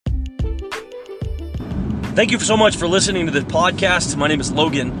Thank you so much for listening to this podcast. My name is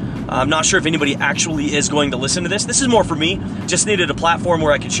Logan. I'm not sure if anybody actually is going to listen to this. This is more for me. Just needed a platform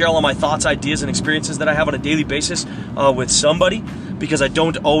where I could share all my thoughts, ideas, and experiences that I have on a daily basis with somebody, because I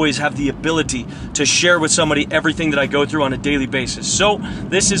don't always have the ability to share with somebody everything that I go through on a daily basis. So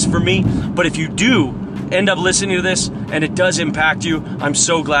this is for me, but if you do end up listening to this and it does impact you, I'm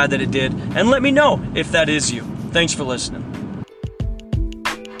so glad that it did. And let me know if that is you. Thanks for listening.